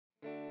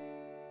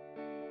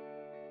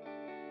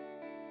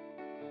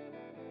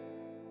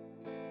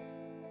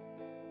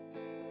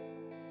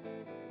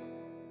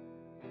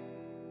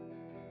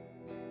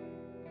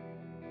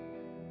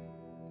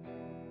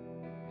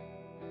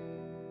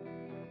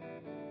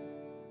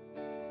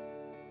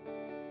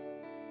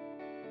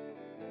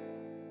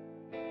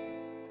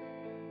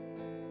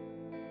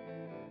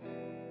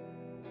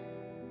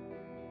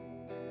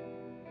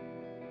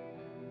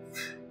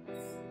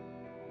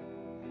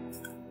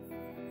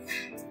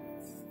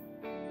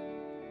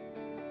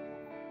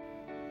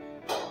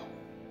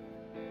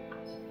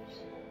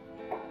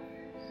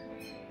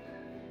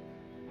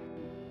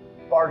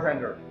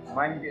Bartender,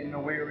 mind getting a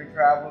weary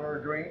traveler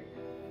a drink?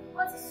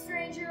 What's a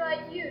stranger like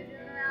you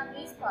doing around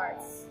these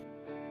parts?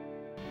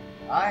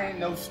 I ain't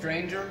no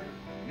stranger.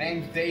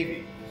 Name's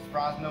Davey.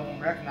 Surprised no one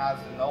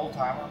recognizes an old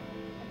timer.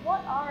 And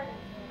what are you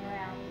doing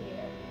around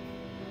here?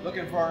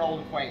 Looking for an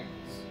old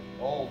acquaintance.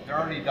 Old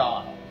Davey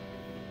Donald.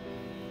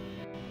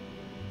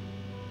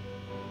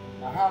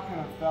 Now how can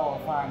a fella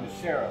find the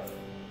sheriff?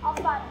 I'll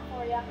find it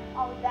for you.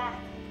 I'll be back.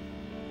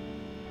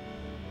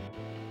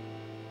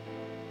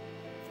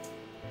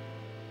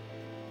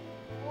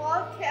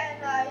 What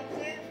can I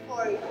do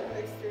for you,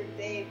 Mr.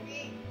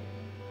 Davey?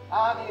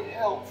 I need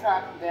help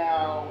tracking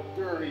down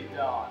Davey and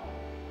Donald.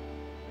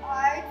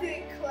 I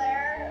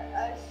declare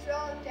a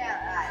showdown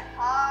at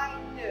high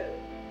noon.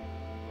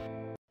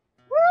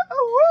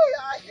 Woo-wee!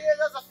 I hear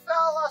there's a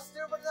fella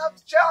stupid enough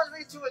to challenge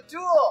me to a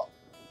duel.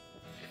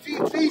 If he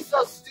be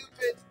so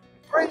stupid,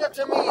 bring him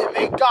to me and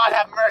may God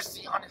have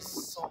mercy on his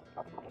soul.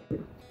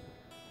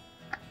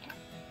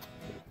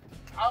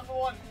 I'm the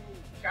one who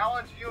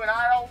challenged you, and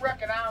I don't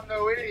reckon I'm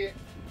no idiot.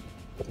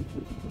 I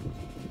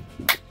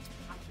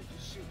should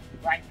just shoot you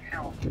right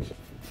now.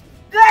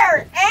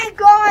 There ain't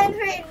going to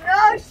be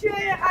no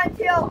shooting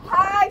until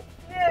high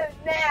noon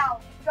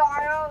now,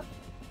 Donald.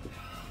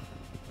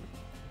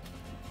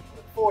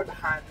 Look forward to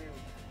high noon.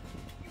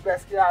 You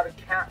best get out of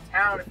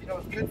town if you know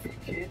what's good for you,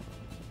 kid.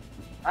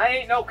 I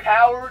ain't no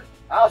coward.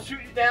 I'll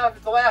shoot you down if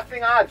it's the last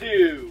thing I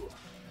do.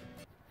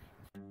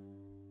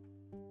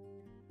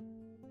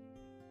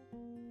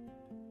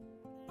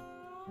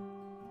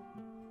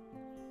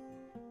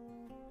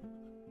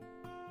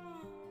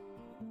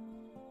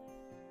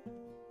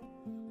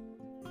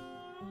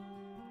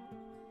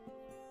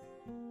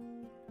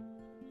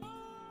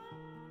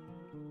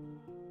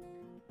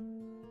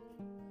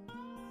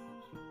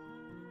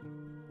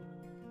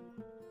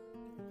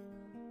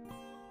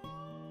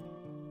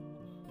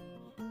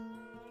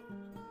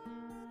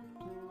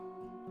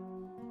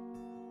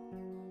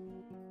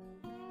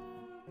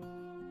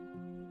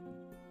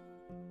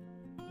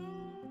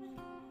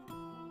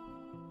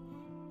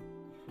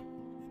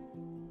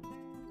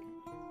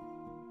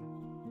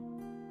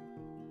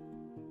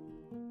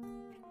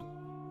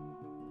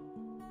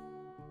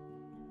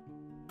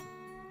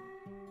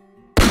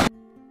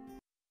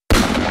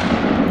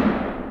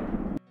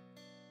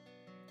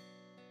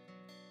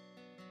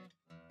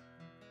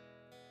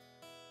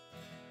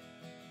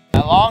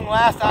 At long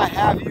last I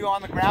have you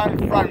on the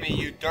ground in front of me,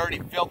 you dirty,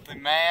 filthy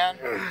man.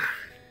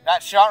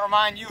 That shot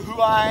remind you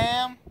who I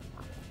am?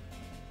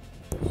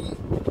 You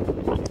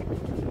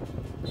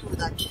were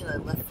that kid I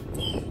left for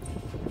dead.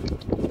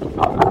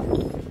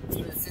 It's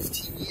been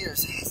 15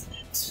 years, hasn't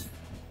it?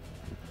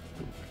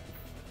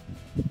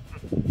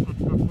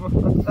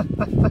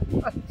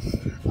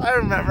 I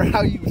remember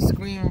how you were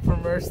screaming for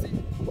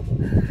mercy.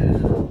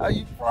 How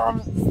you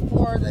promised,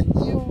 Lord, that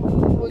you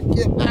would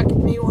get back at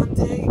me one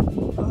day.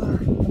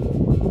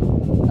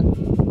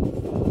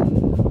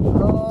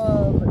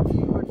 Oh, but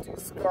you were too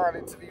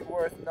scarlet to be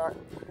worth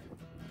nothing.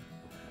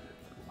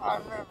 I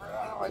remember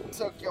how I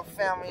took your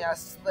family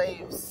as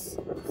slaves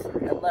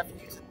and left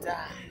you to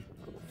die.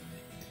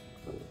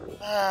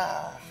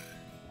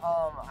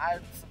 I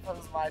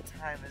suppose my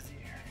time is here.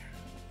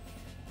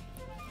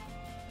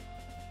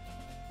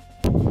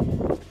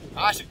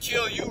 I should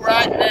kill you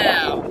right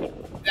now.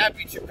 That'd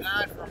be too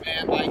kind for a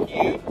man like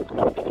you.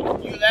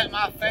 You let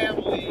my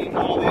family and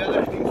all the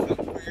others do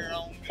something for your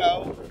own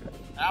go.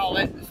 I'll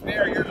let them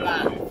spare your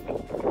life.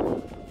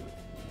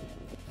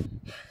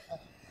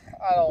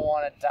 I don't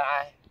want to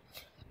die.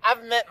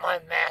 I've met my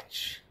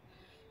match,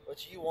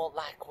 but you won't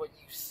like what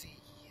you see.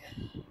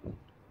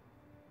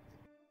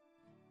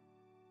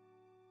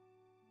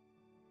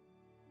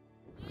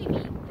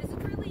 Davey, is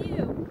it really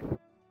you?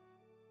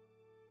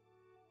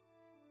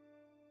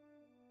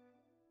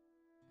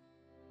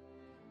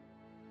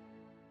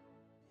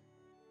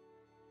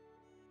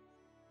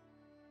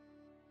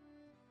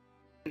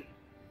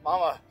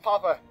 Mama,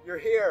 Papa, you're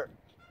here.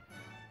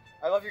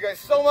 I love you guys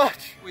so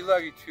much. We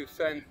love you too,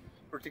 son.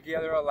 We're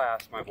together at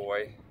last, my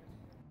boy.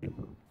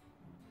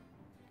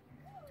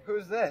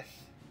 Who's this?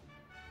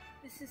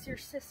 This is your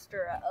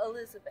sister,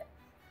 Elizabeth.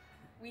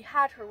 We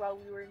had her while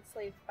we were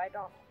enslaved by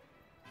Donald.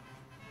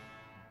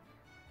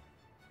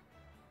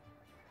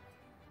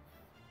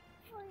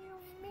 Are you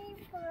me,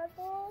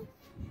 Purple?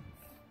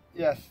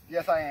 Yes,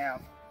 I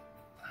am.